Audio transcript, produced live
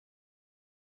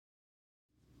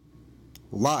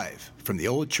Live from the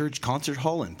Old Church Concert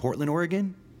Hall in Portland,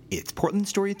 Oregon, it's Portland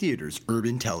Story Theater's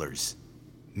Urban Tellers.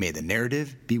 May the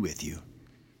narrative be with you.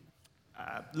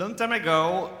 Long time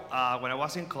ago, when I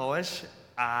was in college,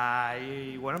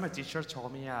 one of my teachers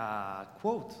told me a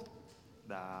quote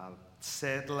that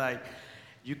said, like,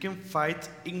 you can fight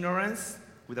ignorance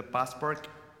with a passport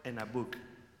and a book.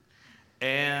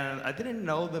 And I didn't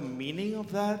know the meaning of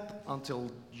that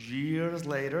until years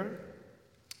later.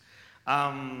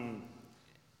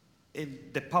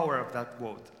 The power of that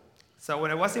quote. So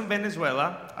when I was in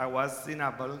Venezuela, I was in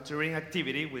a volunteering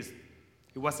activity with,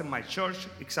 it wasn't my church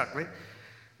exactly,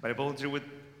 but I volunteered with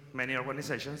many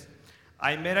organizations.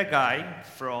 I met a guy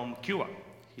from Cuba.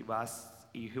 He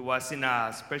was in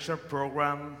a special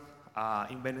program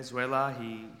in Venezuela.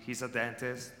 He's a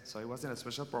dentist, so he was in a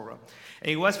special program.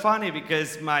 And it was funny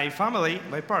because my family,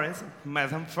 my parents, met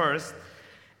him first,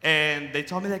 and they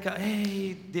told me, like,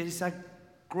 hey, there is a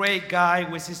great guy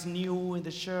which is new in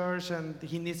the church, and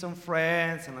he needs some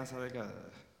friends. And I said, like,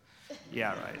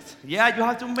 yeah, right. Yeah, you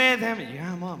have to meet him.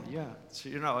 Yeah, Mom, yeah. So,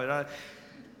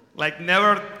 like,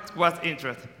 never was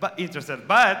interested. But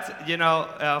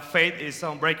faith is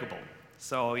unbreakable.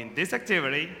 So in this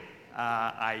activity,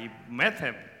 I met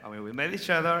him. I mean, we met each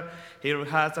other. He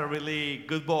has a really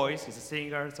good voice. He's a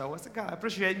singer. So I was like, I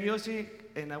appreciate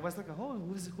music. And I was like, oh,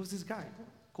 who's this guy?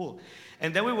 Cool.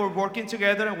 And then we were working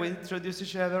together, and we introduced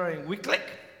each other, and we click.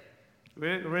 We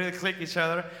really click each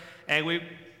other. And we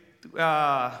made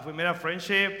a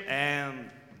friendship. And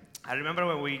I remember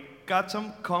when we got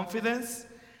some confidence,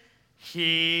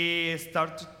 he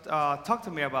started to talk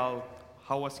to me about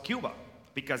how was Cuba,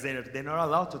 because they're not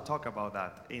allowed to talk about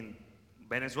that in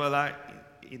Venezuela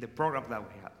in the program that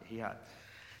he had.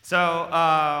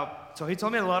 So he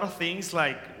told me a lot of things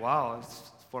like, wow,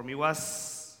 for me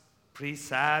was pretty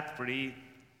sad, pretty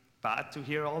bad to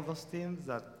hear all those things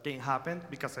that can happen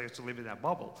because I used to live in a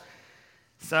bubble.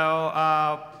 So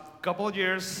a couple of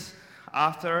years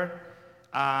after,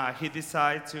 he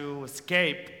decided to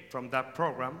escape from that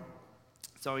program.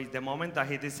 So in the moment that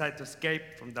he decided to escape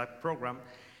from that program,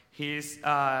 he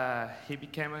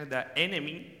became the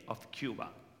enemy of Cuba.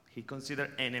 He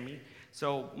considered enemy.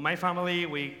 So my family,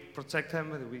 we protect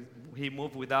him. He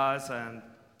moved with us, and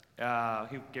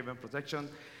he gave him protection.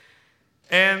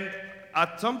 And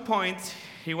at some point,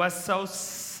 he was so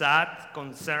sad,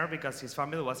 concerned, because his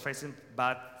family was facing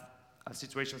bad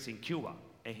situations in Cuba,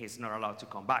 and he's not allowed to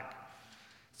come back.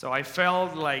 So I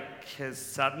felt like his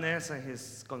sadness and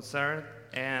his concern,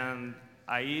 and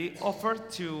I offered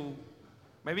to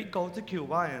maybe go to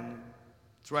Cuba and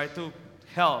try to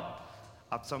help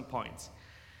at some point.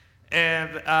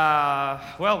 And,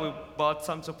 we bought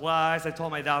some supplies. I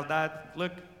told my dad that,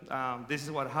 look, this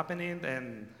is what's happening,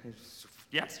 and he's,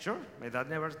 yes, sure. My dad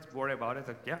never worried about it.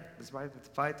 Like, yeah, let's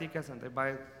buy tickets, and they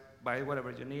buy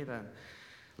whatever you need, and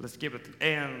let's keep it.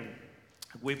 And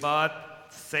we bought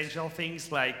essential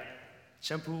things like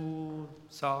shampoo,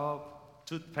 soap,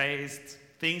 toothpaste,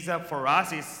 things that for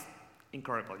us is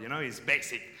incredible, it's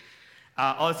basic.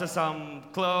 Also some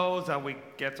clothes, and we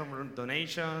get some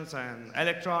donations, and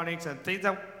electronics, and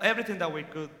everything that we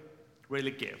could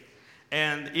really give.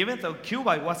 And even though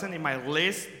Cuba wasn't in my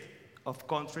list of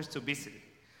countries to visit,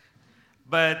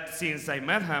 but since I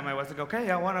met him, I was like,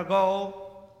 okay, I want to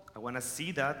go. I want to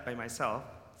see that by myself,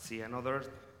 see another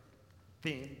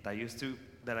thing that I used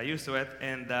to it,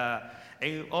 and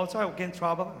also I can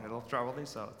travel. I love traveling,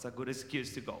 so it's a good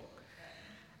excuse to go.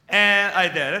 And I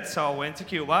did it, so I went to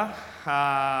Cuba.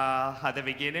 At the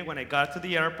beginning, when I got to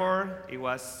the airport, it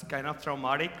was kind of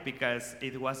traumatic because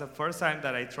it was the first time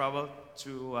that I traveled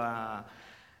to a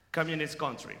communist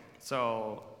country.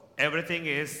 So everything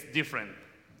is different.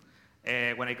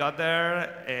 When I got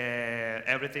there,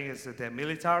 everything is the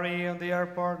military on the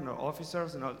airport, no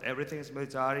officers, everything is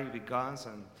military with guns.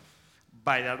 And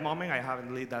by that moment, I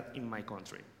haven't lived that in my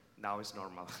country. Now it's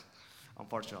normal.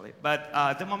 Unfortunately. But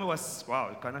the moment was,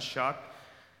 wow, kind of shocked.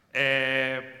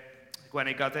 When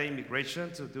I got the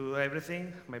immigration to do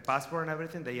everything, my passport and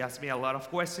everything, they asked me a lot of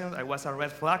questions. I was a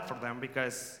red flag for them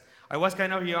because I was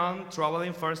kind of young,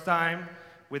 traveling first time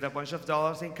with a bunch of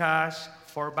dollars in cash,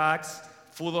 4 bags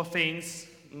full of things.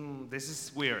 This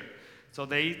is weird. So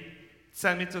they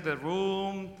sent me to the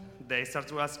room. They started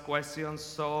to ask questions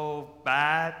so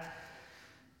bad.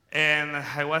 And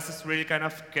I was just really kind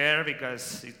of scared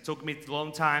because it took me a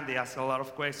long time. They asked a lot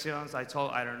of questions. I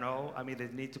don't know. I mean, they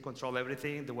need to control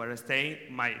everything. They were staying.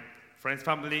 My friend's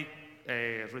family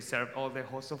reserved all the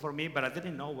hostel for me, but I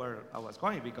didn't know where I was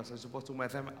going because I was supposed to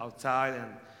meet them outside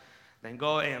and then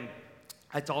go. And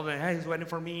I told them, hey, he's waiting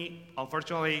for me.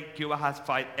 Unfortunately, Cuba has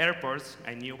 5 airports.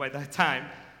 I knew by that time.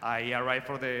 I arrived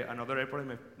for another airport,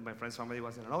 and my friend's family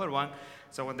was in another one.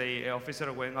 So when the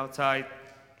officer went outside,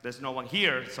 there's no one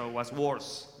here, so it was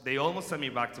worse. They almost sent me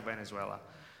back to Venezuela.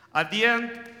 At the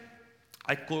end,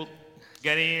 I could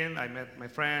get in. I met my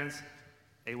friends.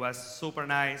 It was super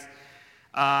nice.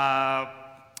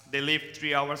 They live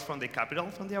 3 hours from the capital,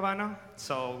 from the Havana.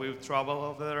 So we traveled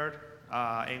over there.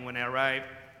 And when I arrived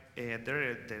at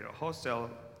their hostel,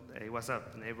 it was a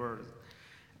neighbor.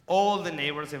 All the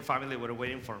neighbors and family were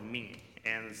waiting for me.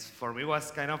 And for me, it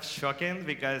was kind of shocking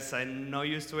because I'm not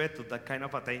used to it, to that kind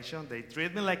of attention. They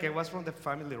treat me like I was from the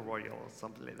family royal or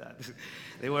something like that.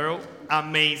 They were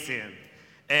amazing.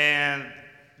 And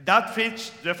that trip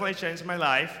definitely changed my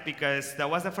life because that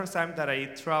was the first time that I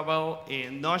traveled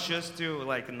in not just to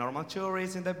like normal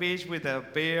tourists in the beach with a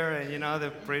beer and the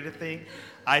pretty thing.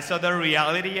 I saw the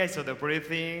reality, I saw the pretty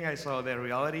thing, I saw the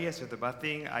reality, I saw the bad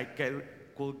thing. I could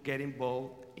get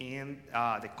involved in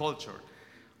the culture.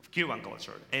 Cuban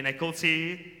culture, and I could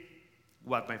see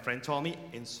what my friend told me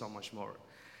and so much more.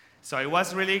 So it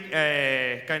was really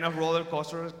a kind of roller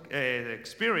coaster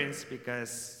experience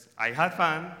because I had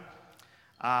fun,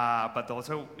 but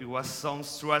also it was some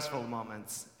stressful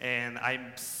moments, and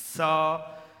I saw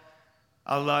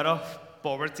a lot of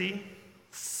poverty,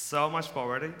 so much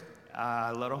poverty,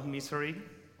 a lot of misery,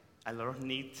 a lot of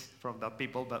need from the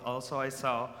people, but also I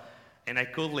saw and I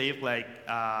could live like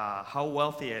how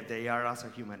wealthy they are as a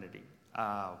humanity.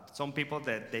 Some people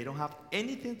that they don't have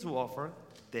anything to offer,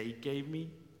 they gave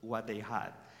me what they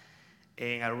had.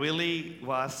 And I really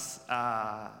was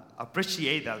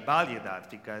appreciate that, value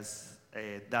that, because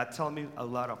that told me a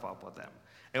lot about them.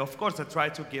 And of course, I try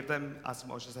to give them as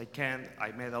much as I can.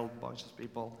 I met a bunch of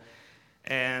people.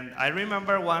 And I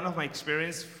remember one of my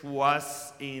experience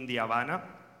was in the Havana.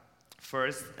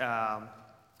 First,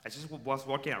 I just was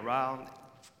walking around.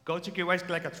 Go to Cuba is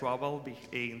like a travel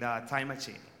in the time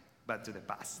machine, but to the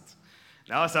past.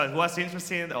 Now, so it was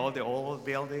interesting, all the old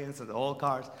buildings and the old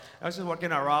cars. I was just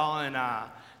walking around, and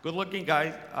a good-looking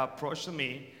guy approached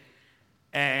me,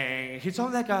 and he told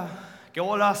me like, "¿Qué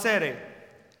voy a hacer?"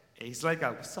 He's like,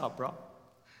 "What's up, bro?"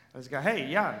 I was like, "Hey,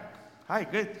 yeah, hi,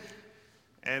 good."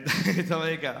 And he told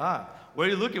me like, "What are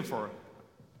you looking for?"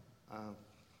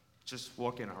 Just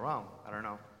walking around. I don't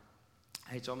know.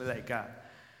 He told me like,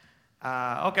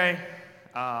 okay,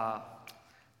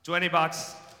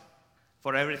 $20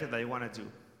 for everything that you want to do.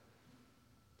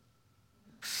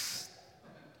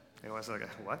 It was like,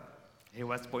 what? He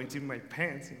was pointing my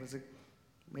pants. He was like,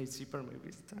 my zipper maybe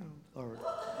is down. Or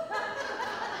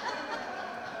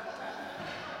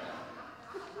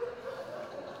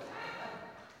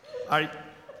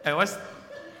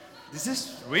this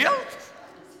is real?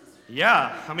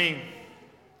 Yeah, I mean,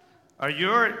 are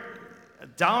you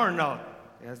down or not?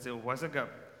 Yes, it was like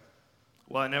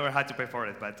well, I never had to pay for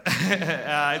it, but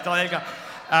it's like,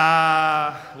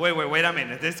 wait a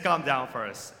minute, let's calm down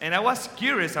first. And I was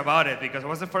curious about it because it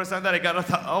was the first time that I got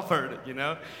offered,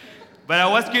 But I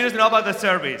was curious not about the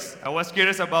service. I was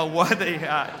curious about what they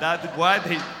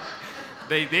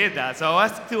did that. So I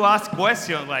was to ask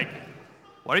questions like,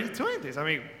 why are you doing this? I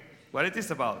mean, what is this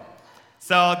about?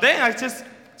 So then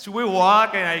we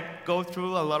walk and I go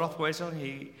through a lot of questions.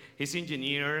 He's an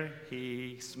engineer,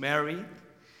 he's married,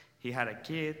 he had a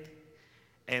kid,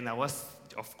 and I was,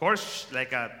 of course,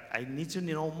 like, I need to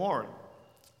know more.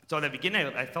 So at the beginning,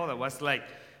 I thought it was like,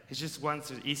 he just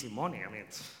wants easy money. I mean,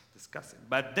 it's disgusting.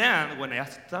 But then, when I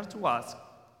started to ask,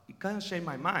 it kind of changed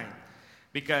my mind.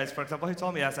 Because, for example, he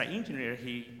told me as an engineer,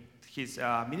 his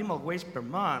minimum wage per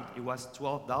month, it was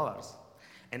 $12.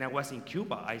 And I was in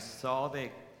Cuba. I saw the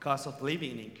cost of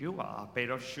living in Cuba. A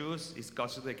pair of shoes is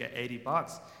costing like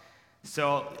 $80.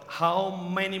 So how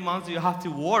many months do you have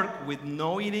to work with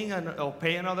no eating or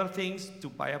paying other things to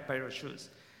buy a pair of shoes?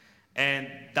 And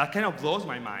that kind of blows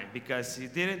my mind because he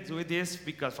didn't do this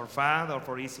because for fun or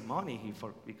for easy money,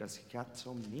 because he had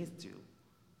some needs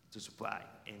to supply.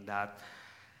 And that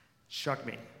shocked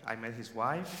me. I met his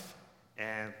wife,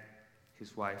 and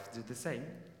his wife did the same.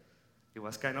 It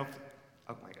was kind of,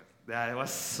 oh my God, that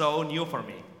was so new for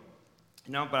me.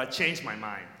 But it changed my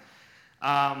mind.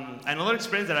 Another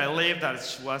experience that I lived that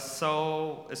was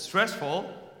so stressful,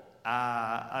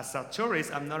 as a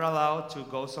tourist, I'm not allowed to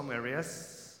go some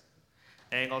areas,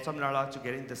 and also I'm not allowed to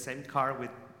get in the same car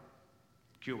with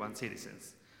Cuban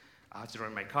citizens. I had to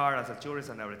rent my car as a tourist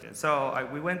and everything. So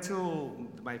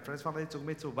my friend's family took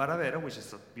me to Varadero, which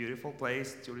is a beautiful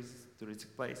place,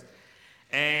 touristic place.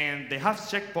 And they have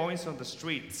checkpoints on the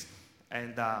streets,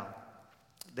 and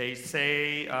they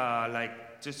say,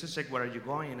 just to check where are you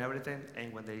going and everything.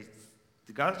 And when they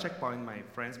got a checkpoint, my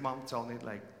friend's mom told me,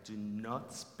 do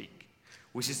not speak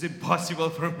which is impossible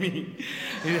for me.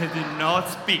 I did not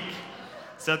speak.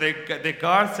 So the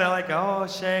guard said like, oh,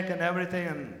 shake and everything,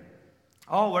 and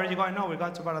oh, where are you going? No, we're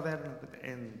going to Baradero.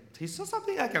 And he saw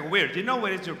something like a weird,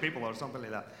 where is your people or something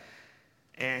like that.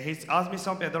 And he asked me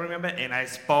something I don't remember, and I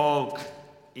spoke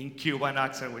in Cuban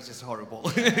accent, which is horrible.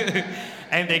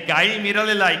 And the guy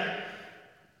immediately like,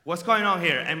 what's going on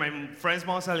here? And my friend's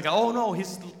mom said like, oh no,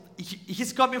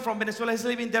 he's coming from Venezuela, he's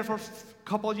living there for a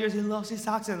couple of years, he lost his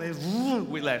accent, and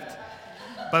we left.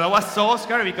 But I was so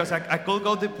scared because I could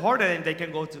go deported and they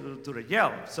can go to the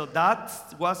jail. So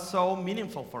that was so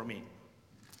meaningful for me.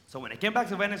 So when I came back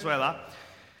to Venezuela,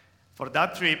 for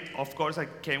that trip, of course, I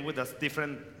came with a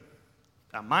different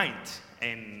mind.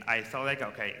 And I thought like,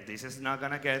 okay, this is not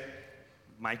gonna get,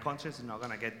 my country is not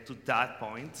gonna get to that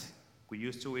point. We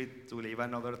used to live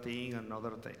another thing,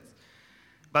 another things.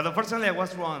 But unfortunately, I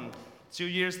was wrong. 2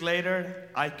 years later,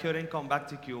 I couldn't come back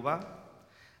to Cuba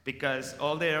because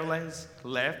all the airlines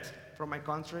left from my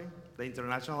country, the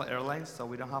international airlines, so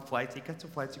we don't have flight tickets to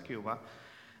fly to Cuba.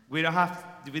 We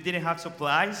didn't have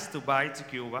supplies to buy to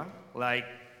Cuba, like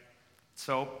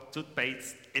soap,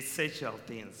 toothpaste, essential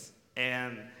things.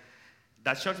 And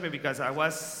that shocked me because I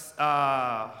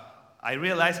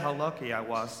realized how lucky I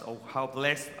was, or how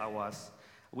blessed I was.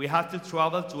 We had to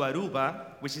travel to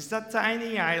Aruba, which is a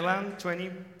tiny island,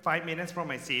 25 minutes from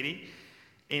my city,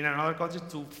 in another country,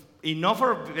 enough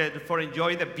for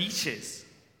enjoy the beaches.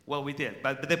 Well, we did,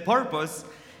 but the purpose,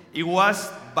 it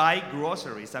was buy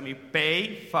groceries. I mean,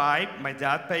 my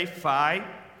dad paid 5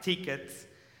 tickets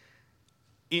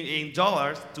in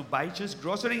dollars to buy just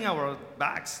grocery in our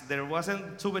bags. There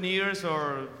wasn't souvenirs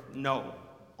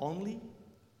only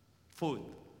food,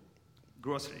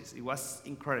 groceries. It was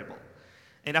incredible.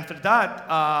 And after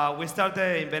that, we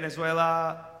started in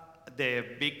Venezuela the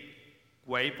big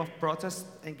wave of protest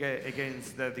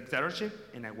against the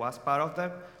dictatorship, and I was part of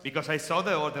them because I saw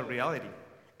the other reality.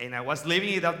 And I was living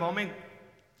in that moment,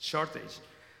 shortage.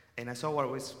 And I saw what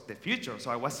was the future.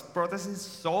 So I was protesting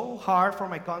so hard for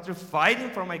my country, fighting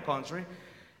for my country,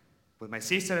 with my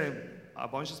sister and a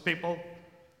bunch of people.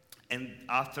 And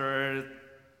after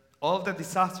all of the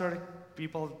disaster,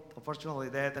 people unfortunately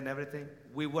dead and everything,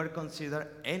 we were considered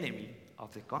enemy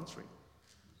of the country,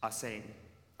 as saying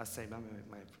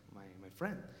my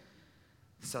friend.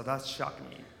 So that shocked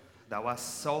me. That was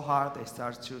so hard. They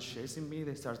started to chasing me.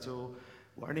 They started to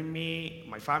warning me,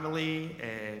 my family,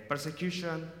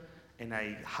 persecution, and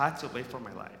I had to wait for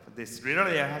my life.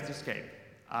 Literally, I had to escape.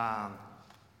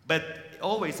 But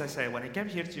always, I say, when I came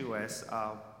here to U.S.,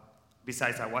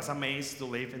 besides I was amazed to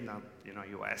live in the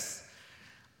U.S.,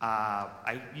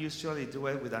 I usually do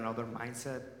it with another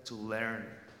mindset to learn.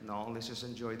 Let's just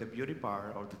enjoy the beauty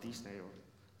part or the Disney, or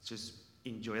just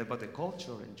enjoy about the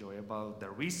culture, enjoy about the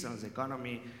reasons, the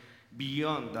economy,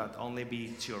 beyond that, only be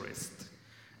tourist.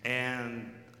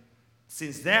 And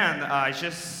since then, I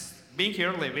just been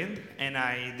here living, and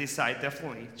I decide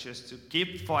definitely just to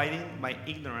keep fighting my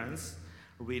ignorance,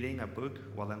 reading a book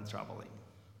while I'm traveling.